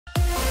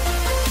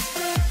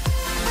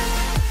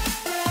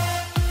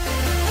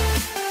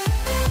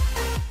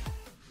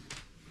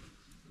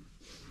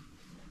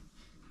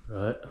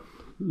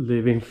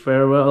leaving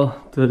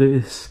farewell to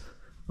this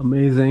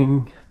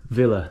amazing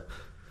villa.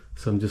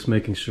 So I'm just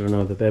making sure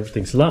now that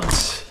everything's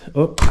locked.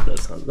 Oh,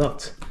 that's not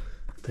locked.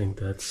 I think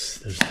there's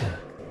the...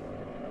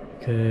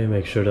 Okay,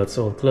 make sure that's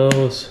all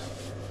closed.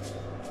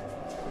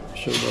 Make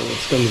sure no one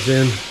comes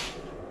in.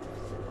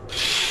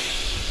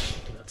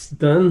 That's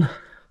done.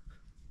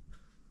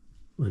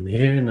 In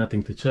here,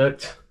 nothing to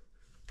check.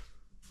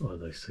 Oh,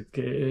 looks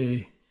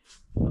okay.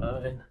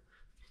 Fine.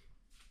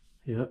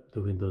 Yep,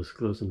 the window's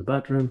closed in the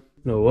bathroom.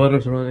 No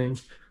water's running.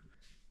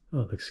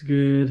 Oh, looks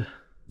good.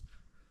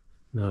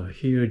 Now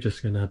here,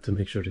 just gonna have to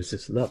make sure this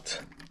is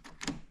locked.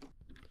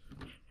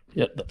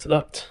 Yep, that's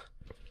locked.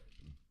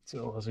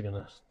 So also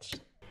gonna...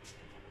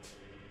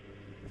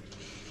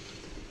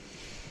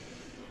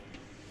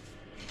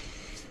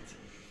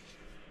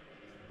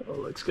 Oh,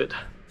 looks good.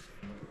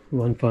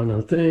 One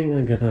final thing,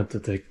 I'm gonna have to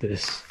take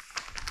this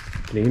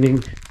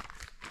cleaning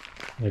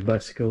my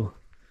bicycle,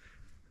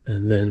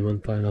 and then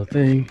one final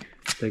thing,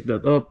 take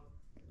that up,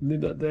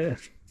 leave that there.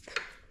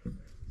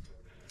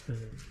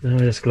 Now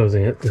just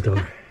closing it, the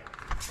door.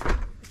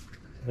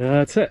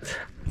 That's it.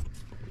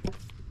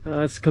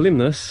 That's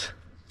Kalymnos.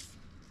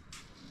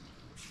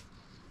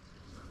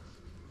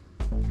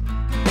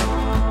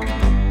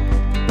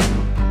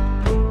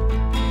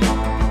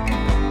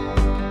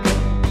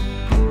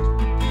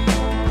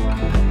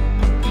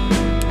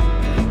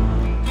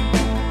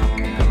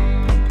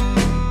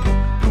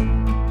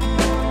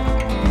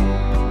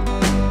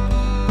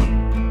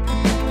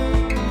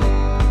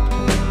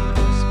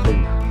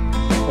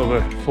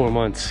 Over 4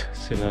 months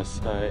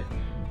since I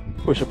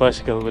push a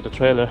bicycle with a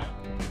trailer.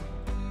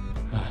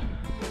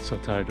 So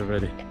tired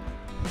already.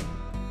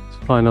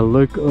 Final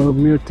look of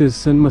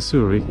Myrtis and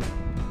Masuri.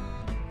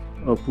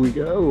 Up we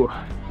go.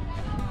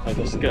 I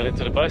just got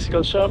into the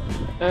bicycle shop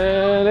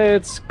and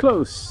it's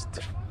closed.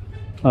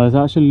 I was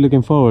actually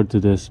looking forward to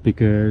this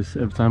because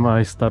every time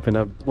I stop in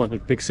one of the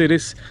big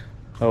cities,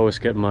 I always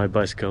get my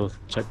bicycle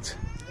checked.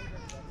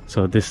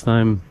 So this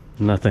time,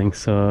 nothing.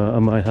 So I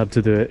might have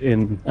to do it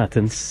in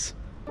Athens.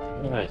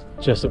 Alright,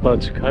 just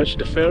about to catch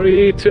the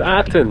ferry to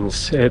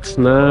Athens. It's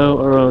now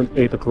around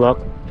 8 o'clock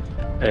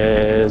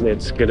and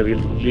it's gonna be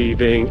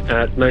leaving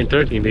at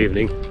 9:30 in the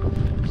evening.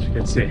 As you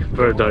can see,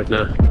 very dark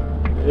now.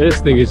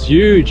 This thing is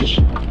huge!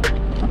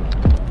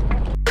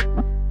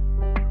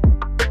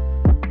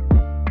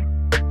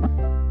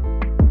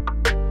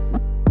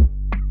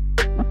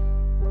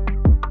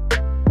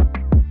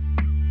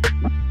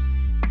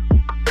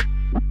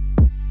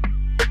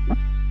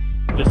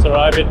 Just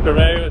arrived in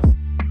Piraeus.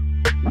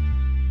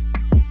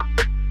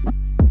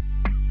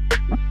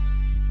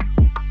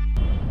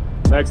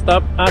 Next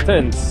up,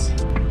 Athens.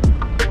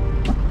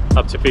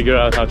 Have to figure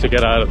out how to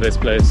get out of this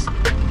place.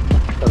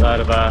 A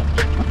lot of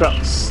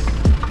trucks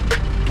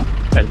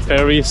and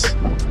ferries.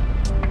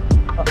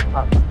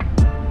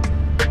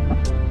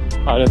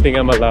 I don't think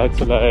I'm allowed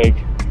to like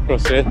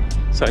cross it,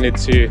 so I need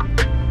to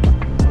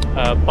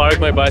park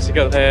my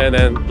bicycle here and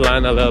then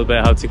plan a little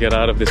bit how to get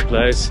out of this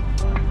place.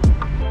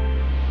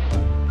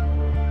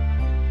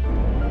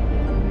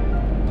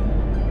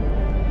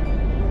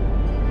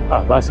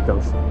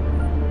 Bicycles.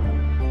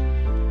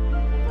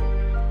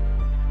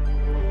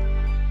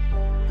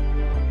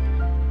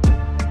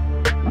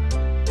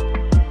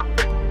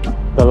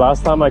 The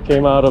last time I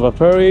came out of a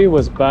ferry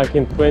was back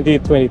in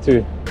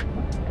 2022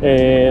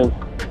 in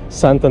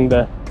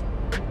Santander.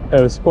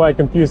 It was quite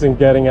confusing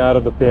getting out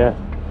of the pier.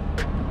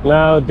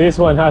 Now this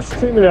one has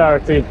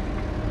similarity.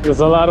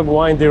 There's a lot of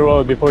windy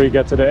road before you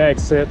get to the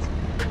exit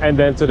and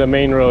then to the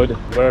main road.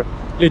 We're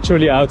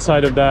literally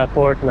outside of the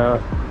port now.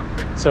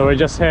 So we're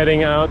just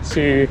heading out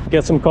to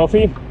get some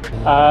coffee.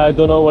 I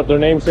don't know what their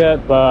names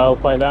yet, but I'll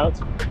find out.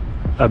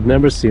 I've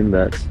never seen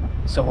that.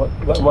 So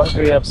why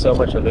do we have so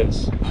much of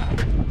this?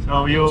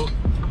 So you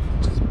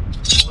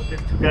put it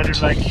together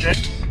like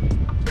this,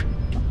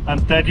 and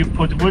then you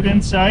put wood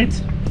inside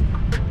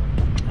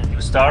and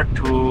you start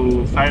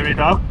to fire it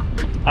up.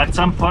 At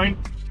some point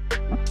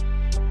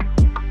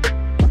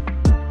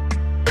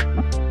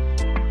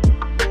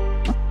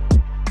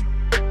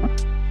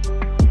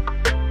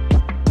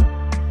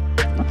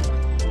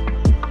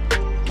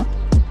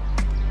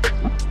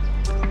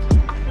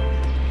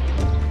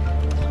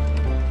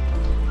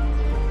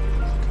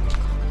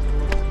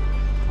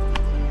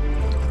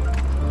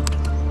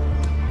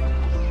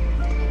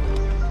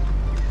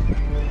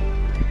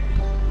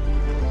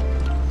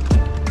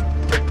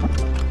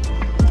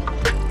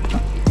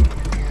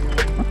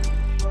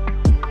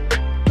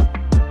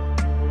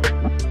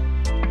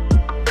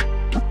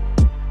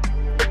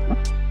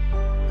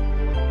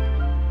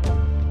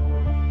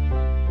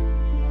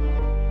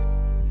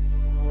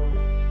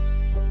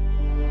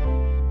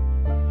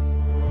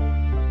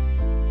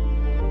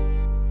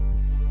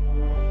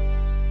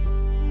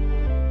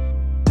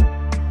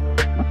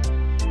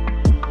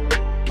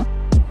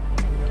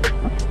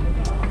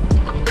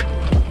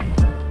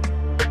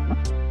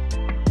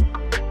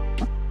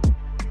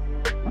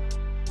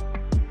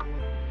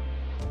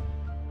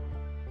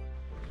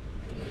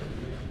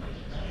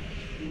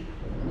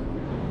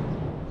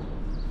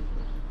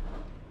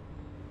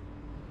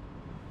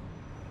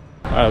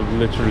I've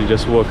literally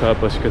just woke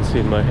up, as you can see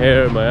in my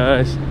hair, my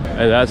eyes,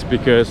 and that's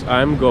because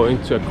I'm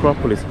going to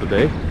Acropolis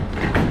today,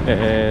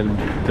 and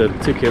the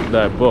ticket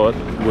that I bought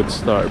would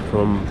start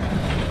from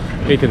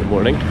 8 in the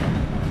morning.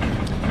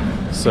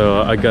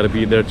 So I gotta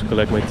be there to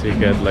collect my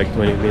ticket like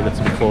 20 minutes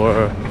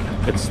before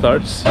it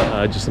starts,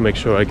 just to make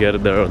sure I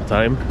get there on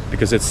time,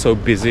 because it's so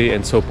busy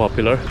and so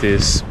popular,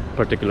 this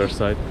particular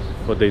site.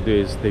 What they do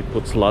is they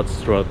put slots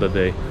throughout the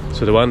day.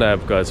 So the one that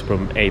I've got is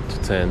from 8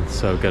 to 10,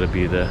 so I've got to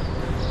be there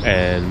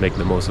and make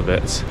the most of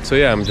it. So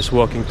yeah, I'm just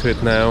walking to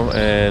it now,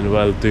 and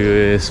what I'll do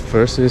is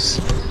first is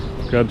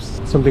grab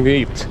something to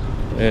eat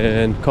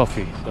and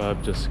coffee. So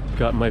I've just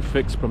got my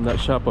fix from that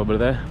shop over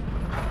there.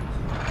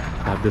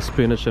 I have the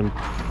spinach and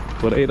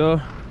potato,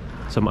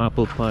 some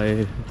apple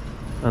pie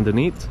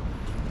underneath,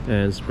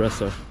 and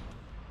espresso.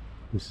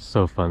 This is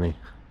so funny.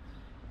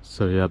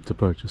 So you have to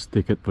purchase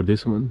ticket for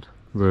this one,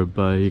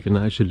 whereby you can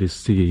actually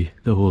see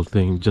the whole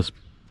thing just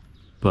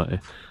by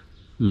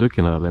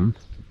looking at them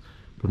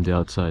from the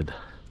outside.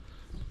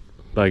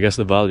 But I guess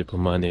the value for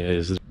money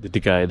is the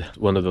guide,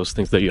 one of those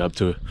things that you have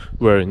to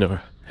wear in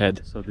your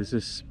head. So this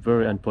is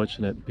very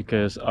unfortunate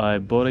because I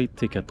bought a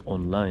ticket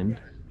online,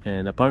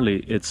 and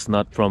apparently it's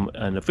not from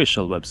an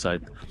official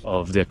website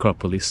of the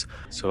Acropolis.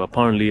 So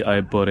apparently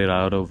I bought it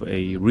out of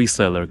a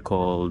reseller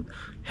called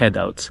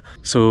Headout.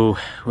 So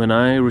when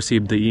I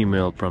received the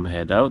email from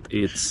Headout,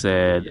 it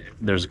said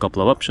there's a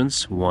couple of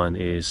options. One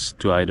is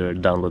to either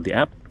download the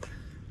app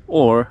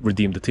or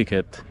redeem the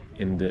ticket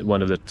in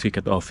one of the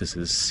ticket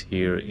offices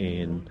here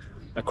in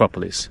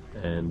Acropolis,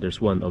 and there's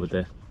one over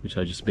there which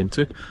I just been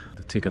to.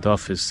 The ticket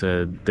office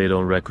said they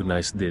don't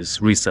recognize this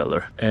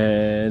reseller,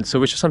 and so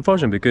which is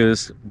unfortunate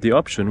because the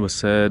option was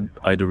said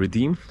either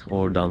redeem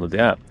or download the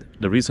app.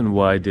 The reason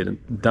why I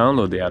didn't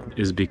download the app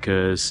is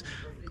because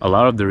a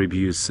lot of the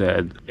reviews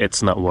said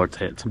it's not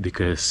worth it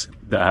because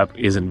the app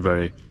isn't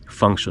very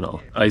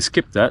functional. I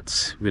skipped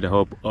that with the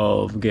hope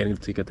of getting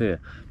the ticket here,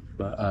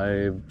 but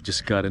I've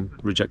just gotten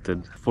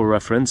rejected. For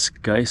reference,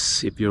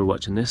 guys, if you're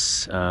watching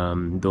this,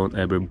 don't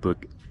ever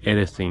book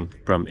anything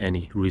from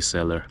any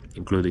reseller,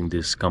 including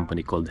this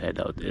company called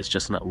Headout. It's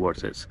just not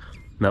worth it.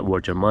 Not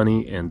worth your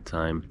money and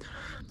time.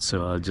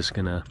 So I'm just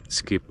gonna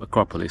skip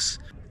Acropolis.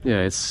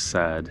 Yeah, it's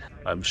sad.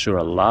 I'm sure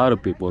a lot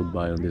of people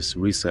buy on these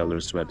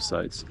resellers'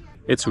 websites.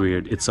 It's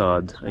weird, it's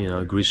odd, you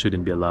know, Greece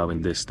shouldn't be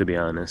allowing this, to be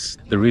honest.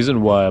 The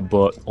reason why I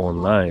bought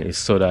online is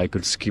so that I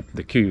could skip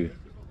the queue.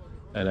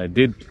 And I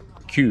did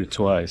queue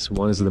twice.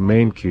 One is the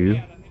main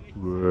queue,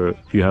 where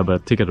you have a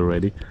ticket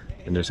already,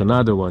 and there's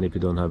another one if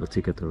you don't have a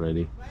ticket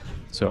already.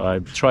 So I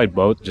tried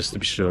both just to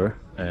be sure,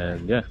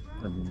 and yeah,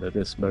 that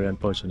is very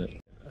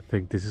unfortunate. I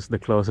think this is the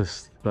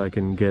closest I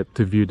can get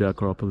to view the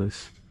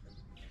Acropolis.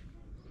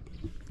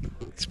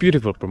 It's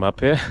beautiful from up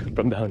here,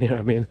 from down here,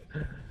 I mean.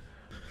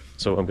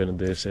 So what I'm gonna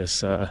do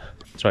is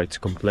try to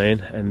complain,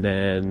 and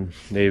then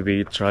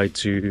maybe try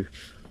to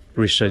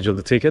reschedule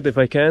the ticket if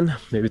I can,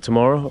 maybe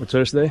tomorrow or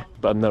Thursday,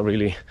 but I'm not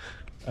really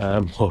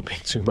hoping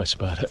too much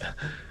about it.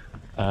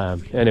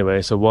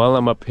 Anyway, so while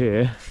I'm up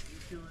here,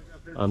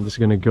 I'm just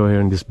gonna go here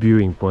in this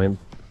viewing point.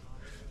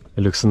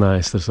 It looks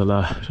nice, there's a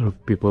lot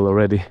of people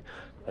already.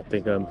 I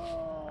think I'm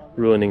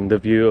ruining the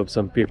view of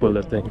some people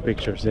that take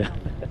pictures here.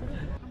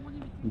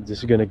 I'm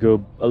just gonna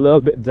go a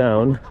little bit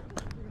down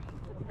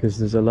because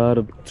there's a lot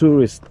of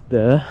tourists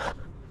there,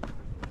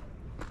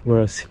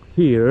 whereas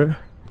here,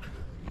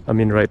 I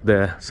mean right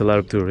there, there's a lot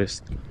of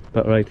tourists,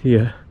 but right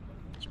here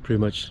it's pretty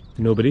much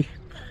nobody.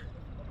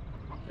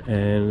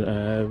 And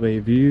I have a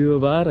view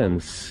of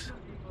Athens.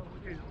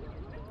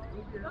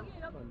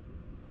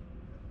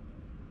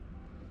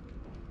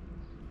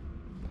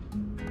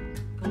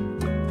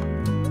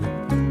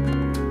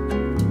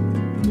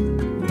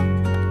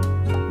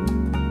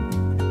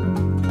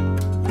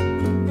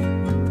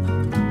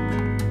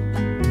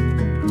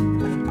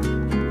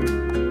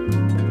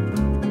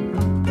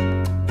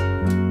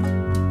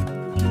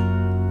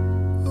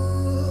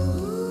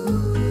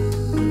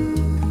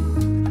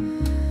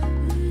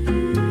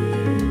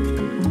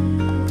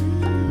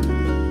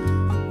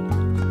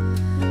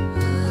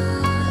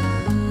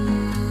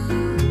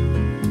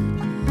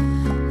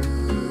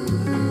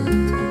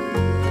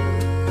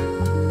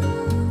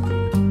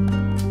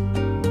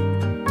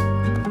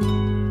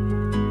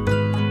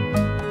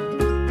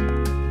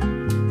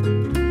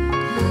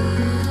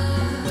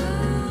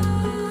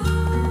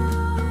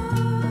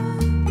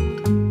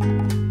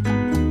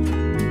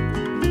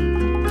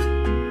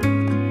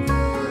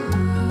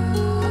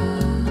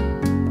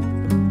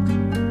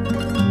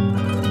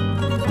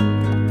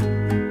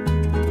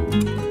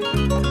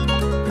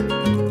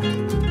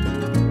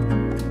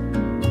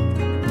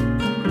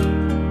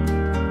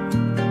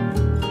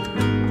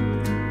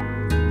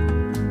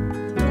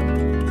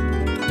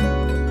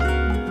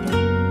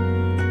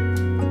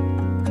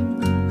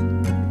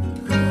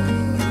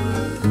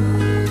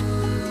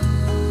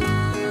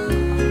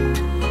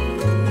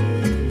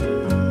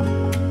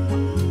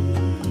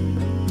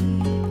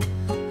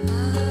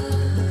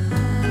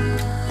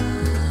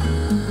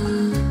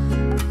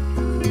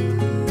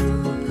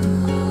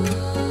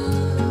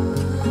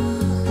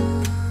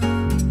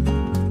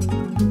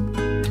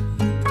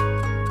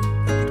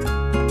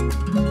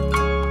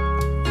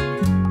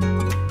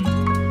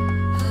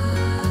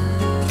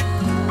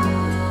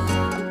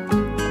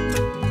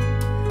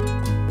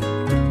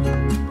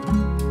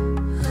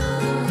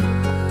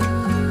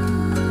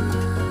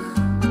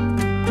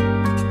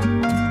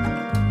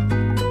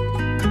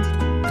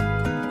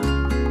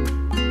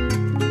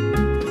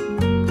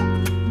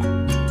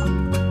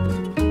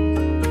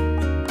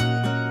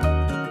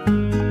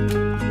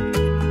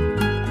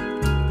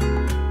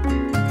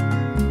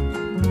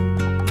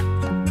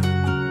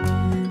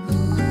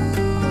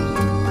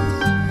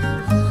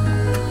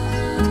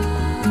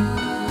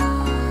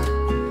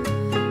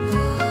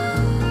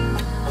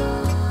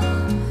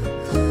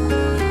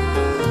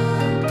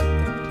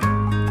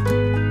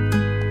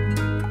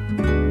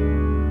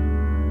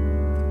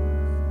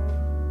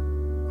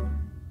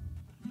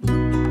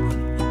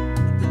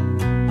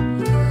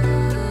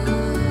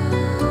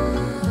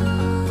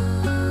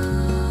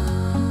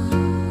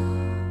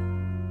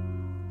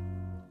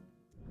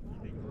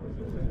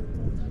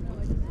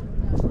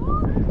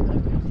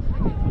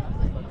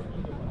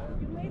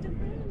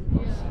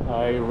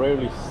 I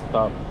rarely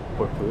stop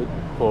for food,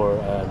 for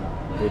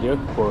video,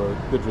 for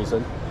good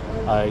reason.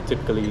 I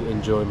typically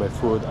enjoy my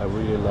food. I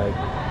really like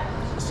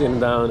sitting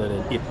down and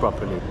then eat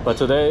properly. But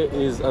today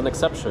is an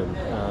exception.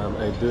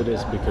 I do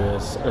this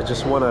because I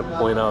just want to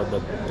point out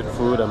that the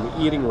food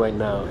I'm eating right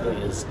now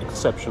is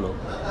exceptional.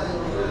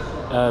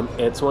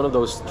 It's one of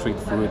those street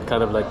food,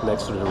 kind of like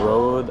next to the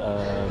road.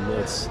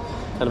 It's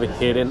kind of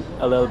hidden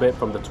a little bit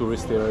from the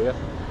tourist area.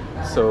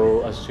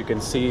 So as you can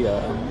see,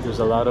 there's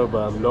a lot of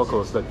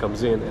locals that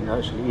comes in and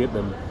actually eat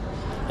them.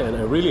 And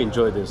I really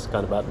enjoy this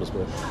kind of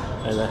atmosphere.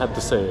 And I have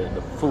to say,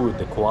 the food,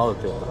 the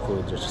quality of the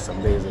food is just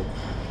amazing.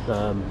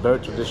 Very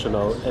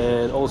traditional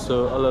and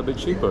also a little bit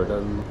cheaper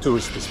than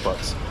touristy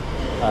spots.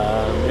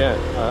 Yeah,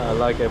 I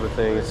like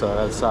everything. So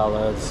I had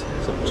salads,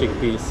 some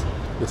chickpeas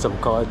with some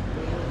cod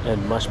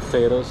and mashed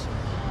potatoes,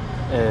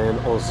 and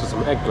also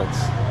some eggplants.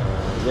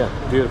 Yeah,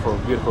 beautiful,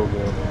 beautiful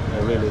meal. I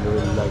really,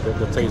 really like it.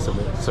 The taste of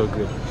it, it's so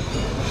good.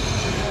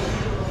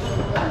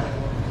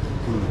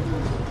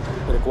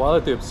 And the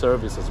quality of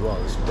service as well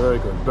is very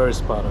good, very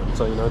spot on.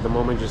 So, you know, the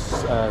moment you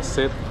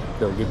sit,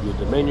 they'll give you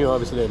the menu,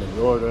 obviously, and then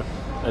you order,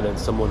 and then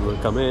someone will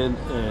come in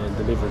and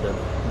deliver them.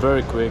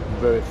 Very quick,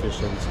 very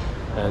efficient.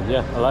 And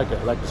yeah, I like it.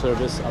 I like the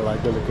service, I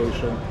like the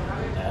location.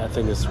 I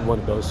think it's one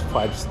of those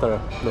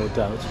 5-star, no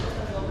doubt,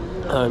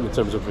 in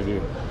terms of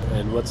review.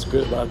 And what's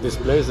good about this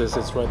place is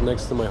it's right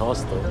next to my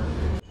hostel.